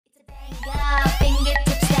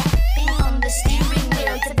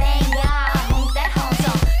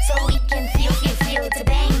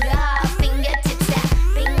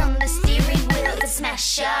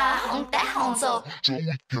so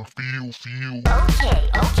we can feel.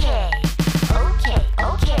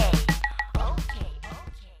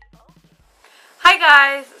 Hi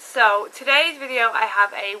guys, so today's video I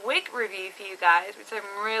have a wig review for you guys, which I'm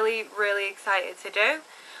really excited to do.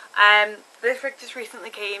 This wig just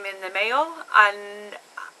recently came in the mail and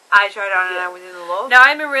I tried it on and I was in love. Now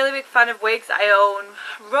I'm a really big fan of wigs. I own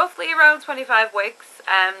roughly around 25 wigs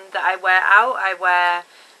that I wear out. I wear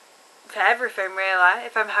for everything really.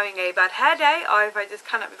 If I'm having a bad hair day or if I just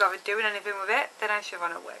cannot be bothered doing anything with it, then I shove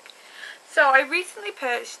on a wig. So I recently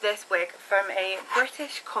purchased this wig from a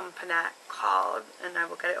British company called, and I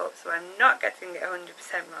will get it up so I'm not getting it 100%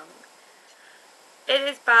 wrong. It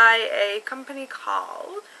is by a company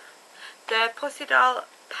called the pussyDoll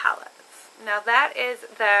palettes. Now that is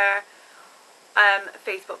their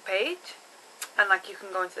Facebook page, and like you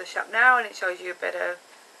can go into the shop now and it shows you a bit of,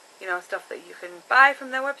 you know, stuff that you can buy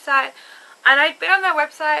from their website. And I'd been on their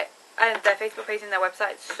website and their Facebook page and their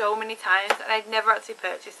website so many times and I'd never actually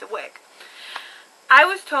purchased a wig. I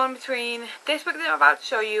was torn between this wig that I'm about to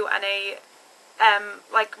show you and a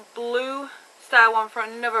like blue style one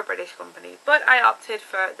from another British company, but I opted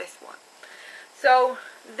for this one. So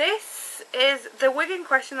this is the wig in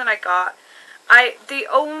question that I got. The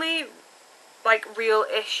only like real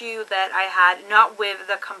issue that I had, not with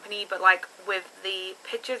the company but like with the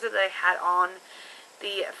pictures that they had on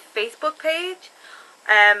the Facebook page,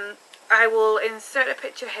 I will insert a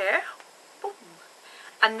picture here. Boom.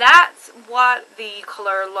 And that's what the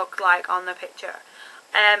colour looked like on the picture.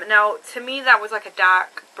 Now, to me, that was like a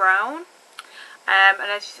dark brown. And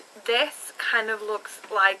this kind of looks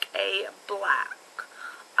like a black.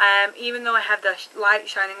 Even though I have the light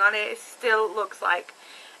shining on it, it still looks like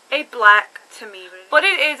a black to me. But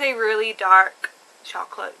it is a really dark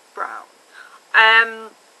chocolate brown.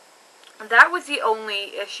 That was the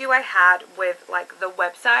only issue I had with like the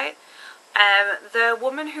website. The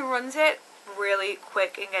woman who runs it, really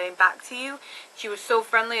quick in getting back to you. She was so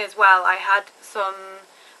friendly as well. I had some,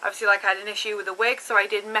 obviously like I had an issue with the wig, so I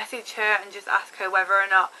did message her and just ask her whether or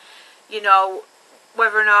not, you know,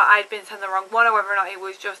 whether or not I'd been sent the wrong one or whether or not it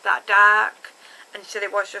was just that dark. And she said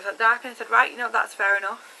it was just that dark, and I said, right, you know, that's fair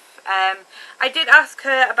enough. I did ask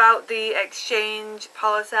her about the exchange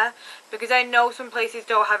policy because I know some places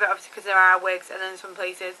don't have it, obviously because there are wigs, and then some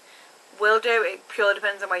places will do. It purely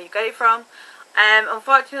depends on where you get it from.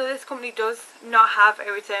 Unfortunately, this company does not have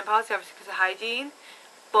a return policy, obviously because of hygiene,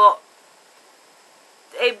 but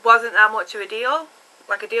it wasn't that much of a deal,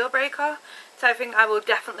 like a deal breaker, so I think I will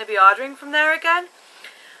definitely be ordering from there again.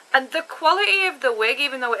 And the quality of the wig,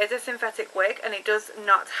 even though it is a synthetic wig and it does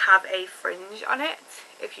not have a fringe on it,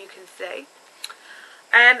 if you can see,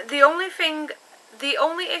 the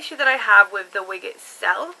only issue that I have with the wig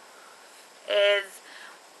itself is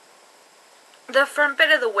the front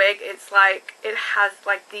bit of the wig. It's like it has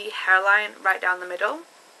like the hairline right down the middle,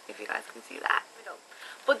 if you guys can see that.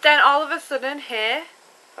 But then all of a sudden here,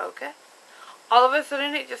 okay, all of a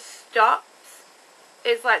sudden it just stops.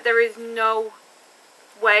 It's like there is no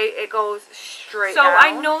way it goes straight down. So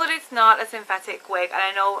I know that it's not a synthetic wig, and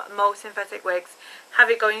I know most synthetic wigs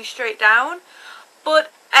have it going straight down,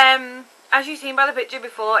 but as you've seen by the picture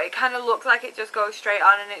before, it kind of looks like it just goes straight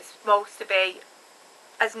on, and it's supposed to be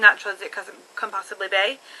as natural as it can possibly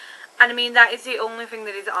be. And I mean, that is the only thing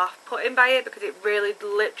that is off-putting by it, because it really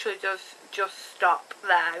literally does just stop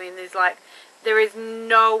there. I mean, there is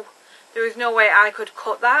no way I could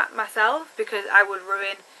cut that myself because I would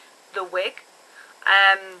ruin the wig.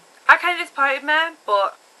 I kind of disappointed me,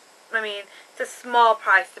 but I mean, it's a small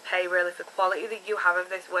price to pay really for quality that you have of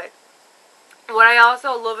this wig. What I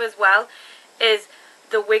also love as well is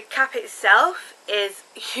the wig cap itself is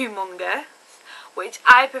humongous, which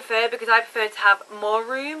I prefer because I prefer to have more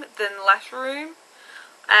room than less room.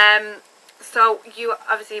 So you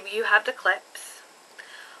obviously you have the clips,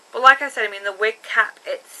 but like I said, I mean the wig cap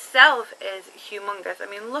itself is humongous. I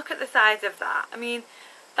mean, look at the size of that. I mean,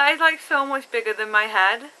 that is like so much bigger than my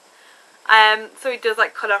head. So it does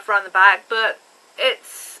like cut off around the back, but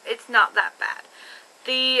it's not that bad.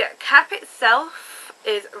 The cap itself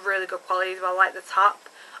is really good quality as well, like the top.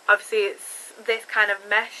 Obviously it's this kind of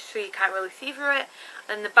mesh, so you can't really see through it,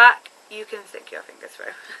 and the back you can stick your fingers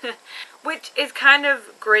through. Which is kind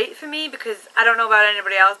of great for me because I don't know about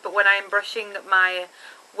anybody else, but when I'm brushing my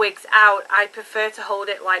wigs out, I prefer to hold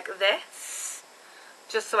it like this,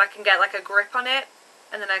 just so I can get like a grip on it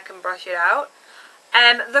and then I can brush it out.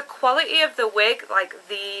 The quality of the wig, like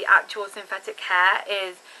the actual synthetic hair,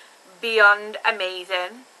 is beyond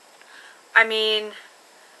amazing. I mean,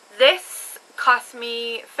 this cost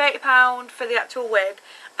me £30 for the actual wig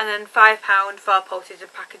and then £5 for postage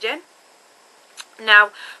and packaging.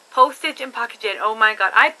 Now, postage and packaging, oh my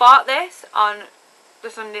god, I bought this on a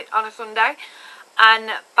Sunday,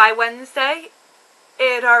 and by Wednesday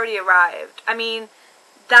it had already arrived. I mean,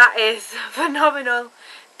 that is phenomenal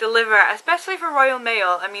deliver, especially for Royal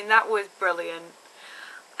Mail. I mean, that was brilliant.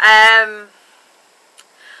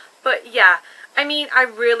 But yeah, I mean, I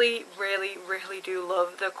really do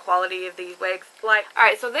love the quality of these wigs. Like,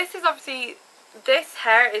 alright, so this is obviously, this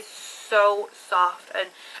hair is so soft, and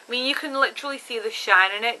I mean, you can literally see the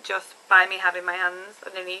shine in it just by me having my hands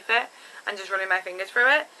underneath it and just running my fingers through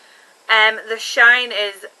it. The shine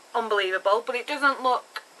is unbelievable, but it doesn't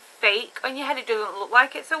look fake on your head. It doesn't look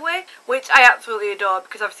like it's a wig, which I absolutely adore,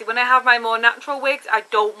 because obviously when I have my more natural wigs, I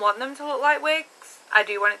don't want them to look like wigs. I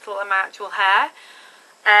do want it to look like my actual hair.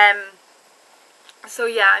 So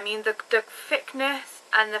yeah, I mean, the thickness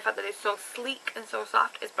and the fact that it's so sleek and so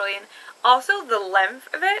soft is brilliant. Also the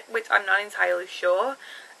length of it, which I'm not entirely sure.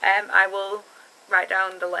 I will write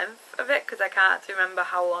down the length of it because I can't actually remember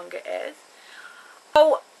how long it is.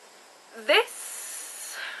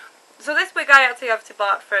 So this wig I actually obviously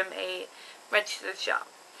bought from a registered shop.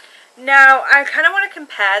 Now I kind of want to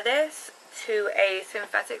compare this to a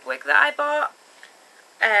synthetic wig that I bought.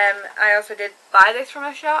 I also did buy this from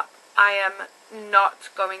a shop. I am not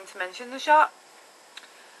going to mention the shop.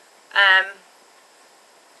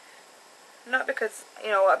 Not because, you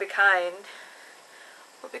know, I'll be kind,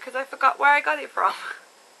 but because I forgot where I got it from.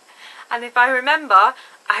 And if I remember,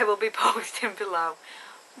 I will be posting below.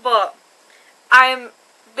 But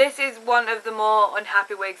this is one of the more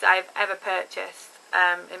unhappy wigs I've ever purchased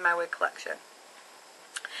in my wig collection.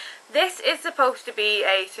 This is supposed to be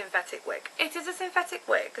a synthetic wig. It is a synthetic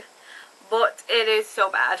wig, but it is so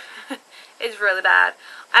bad. It's really bad.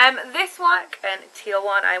 This one, and teal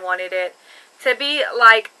one, I wanted it to be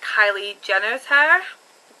like Kylie Jenner's hair.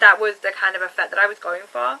 That was the kind of effect that I was going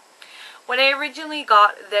for. When I originally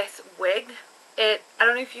got this wig, I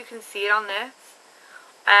don't know if you can see it on this,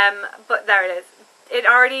 but there it is. It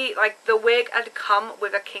already, like, the wig had come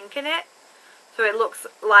with a kink in it. So it looks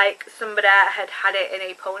like somebody had had it in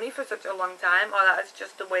a pony for such a long time, or that is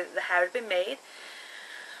just the way that the hair had been made.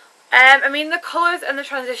 I mean, the colours and the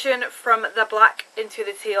transition from the black into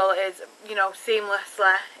the teal is, you know,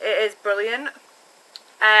 seamlessly. It is brilliant.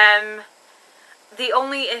 The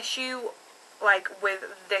only issue, like, with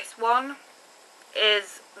this one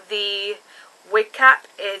is the wig cap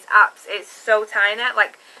is it's so tiny.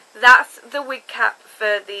 Like, that's the wig cap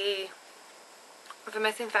for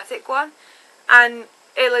my synthetic one. And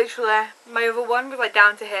it literally, my other one was like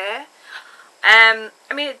down to here. I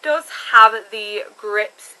mean, it does have the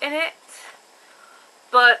grips in it,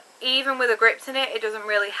 but even with the grips in it, it doesn't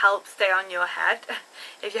really help stay on your head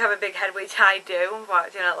if you have a big head, which I do,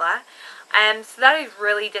 unfortunately. So that is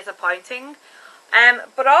really disappointing.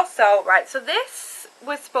 But also, right, so this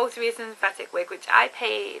was supposed to be a synthetic wig, which I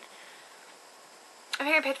think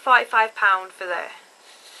I paid £45 for this.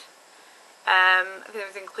 I think it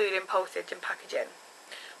was including postage and packaging.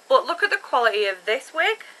 But look at the quality of this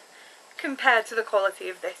wig compared to the quality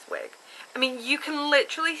of this wig. I mean, you can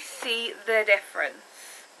literally see the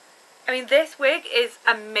difference. I mean, this wig is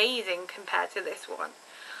amazing compared to this one.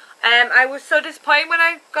 I was so disappointed when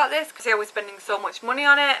I got this because I was spending so much money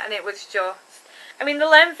on it, and it was just, I mean, the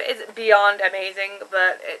length is beyond amazing,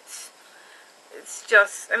 but it's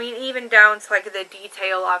just, I mean, even down to like the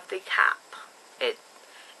detail of the cap,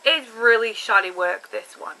 it's really shoddy work,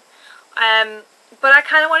 this one. But I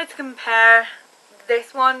kind of wanted to compare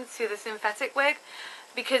this one to the synthetic wig,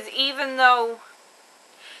 because even though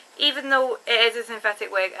it is a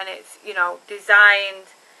synthetic wig and it's, you know, designed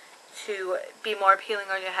to be more appealing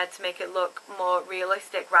on your head to make it look more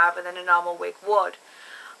realistic rather than a normal wig would,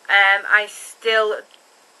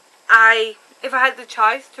 if I had the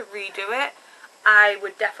choice to redo it, I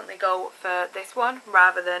would definitely go for this one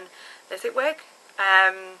rather than this wig.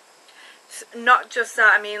 Not just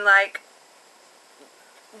that, I mean, like,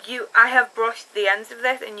 I have brushed the ends of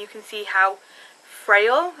this and you can see how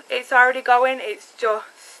frail it's already going. It's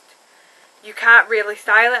just, you can't really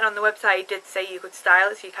style it, and on the website it did say you could style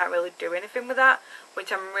it, so you can't really do anything with that,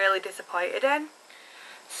 which I'm really disappointed in.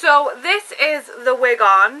 So this is the wig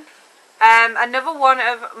on. Another one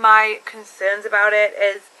of my concerns about it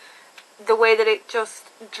is the way that it just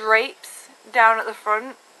drapes down at the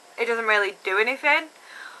front. It doesn't really do anything.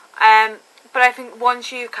 But I think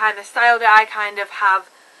once you've kind of styled it, I kind of have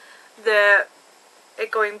it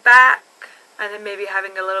going back and then maybe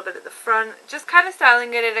having a little bit at the front. Just kind of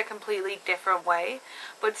styling it in a completely different way,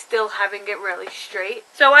 but still having it really straight.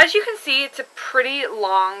 So as you can see, it's a pretty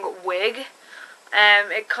long wig.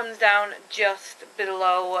 It comes down just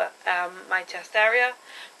below my chest area.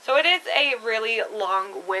 So it is a really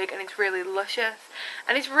long wig, and it's really luscious,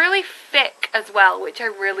 and it's really thick as well, which I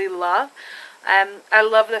really love. I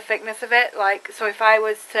love the thickness of it. Like, so if I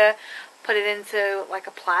was to put it into like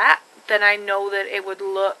a plait, then I know that it would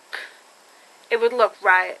look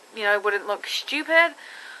right. You know, it wouldn't look stupid.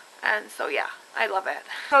 And so yeah, I love it.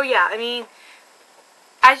 So yeah, I mean,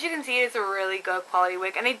 as you can see, it's a really good quality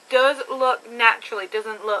wig, and it does look natural. It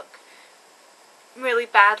doesn't look really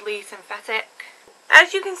badly synthetic.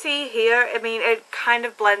 As you can see here, I mean, it kind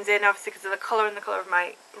of blends in, obviously, because of the colour and the colour of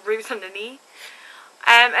my roots underneath.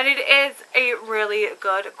 And it is a really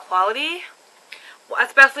good quality,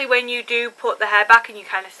 especially when you do put the hair back and you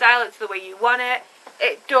kind of style it to the way you want it.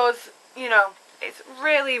 It does, you know, it's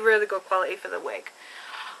really, really good quality for the wig.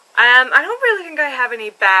 I don't really think I have any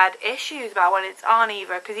bad issues about when it's on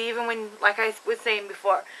either, because even when, like I was saying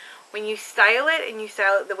before, when you style it and you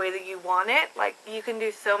style it the way that you want it, like, you can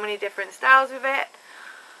do so many different styles with it.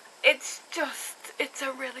 It's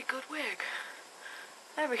a really good wig.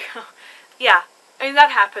 There we go. Yeah, I mean,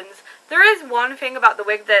 that happens. There is one thing about the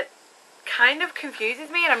wig that kind of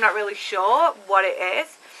confuses me, and I'm not really sure what it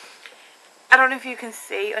is. I don't know if you can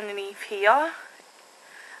see underneath here.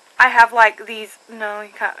 I have like these, no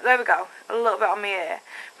you can't, there we go, a little bit on my ear.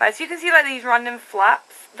 But so you can see like these random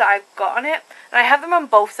flaps that I've got on it. And I have them on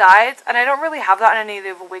both sides, and I don't really have that on any of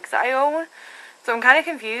the other wigs that I own. So I'm kind of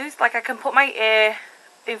confused. Like, I can put my ear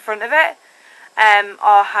in front of it,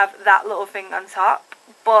 or have that little thing on top.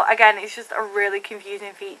 But again, it's just a really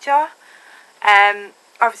confusing feature.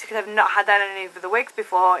 Obviously because I've not had that on any of the wigs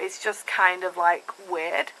before, it's just kind of like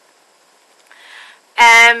weird.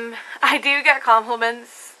 I do get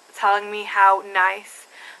compliments telling me how nice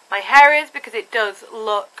my hair is, because it does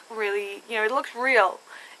look really, you know, it looks real.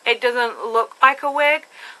 It doesn't look like a wig.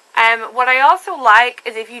 What I also like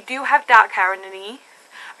is if you do have dark hair underneath,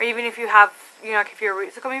 or even if you have, you know, like if your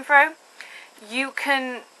roots are coming through, you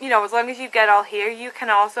can, you know, as long as you get all here, you can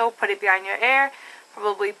also put it behind your ear,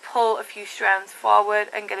 probably pull a few strands forward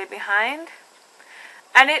and get it behind.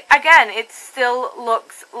 And it, again, it still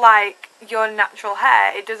looks like your natural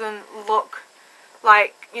hair. It doesn't look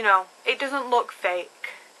like, you know, it doesn't look fake,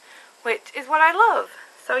 which is what I love.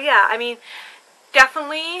 So yeah, I mean,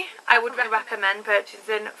 definitely I would recommend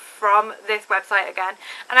purchasing from this website again.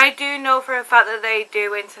 And I do know for a fact that they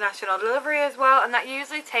do international delivery as well, and that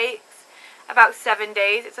usually takes about 7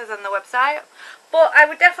 days, it says on the website. But I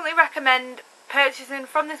would definitely recommend purchasing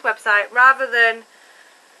from this website rather than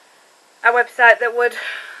a website that would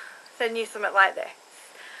send you something like this.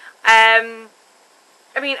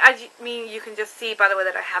 I mean, you can just see by the way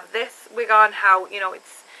that I have this wig on how, you know,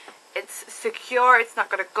 it's secure, it's not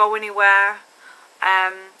going to go anywhere.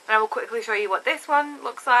 And I will quickly show you what this one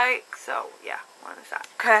looks like. So yeah, one sec.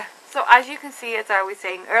 Okay, so as you can see, as I was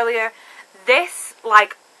saying earlier, this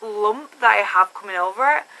like lump that I have coming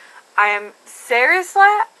over it, I am seriously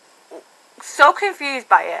so confused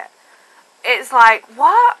by it. It's like,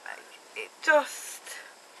 what?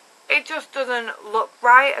 It just doesn't look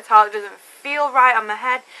right at all. It doesn't feel right on my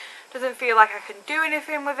head. It doesn't feel like I can do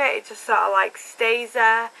anything with it. It just sort of like stays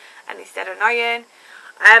there, and it's dead annoying.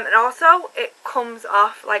 And also, it comes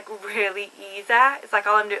off like really easy. It's like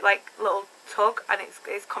all I'm doing, like little tug, and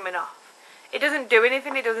it's coming off. It doesn't do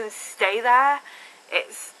anything. It doesn't stay there.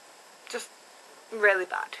 It's just really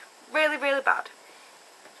bad. Really, really bad.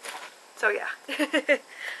 So yeah.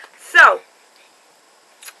 So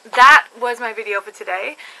that was my video for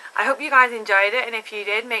today. I hope you guys enjoyed it, and if you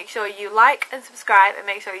did, make sure you like and subscribe, and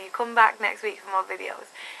make sure you come back next week for more videos.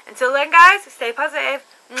 Until then guys, stay positive.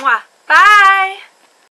 Mwah. Bye!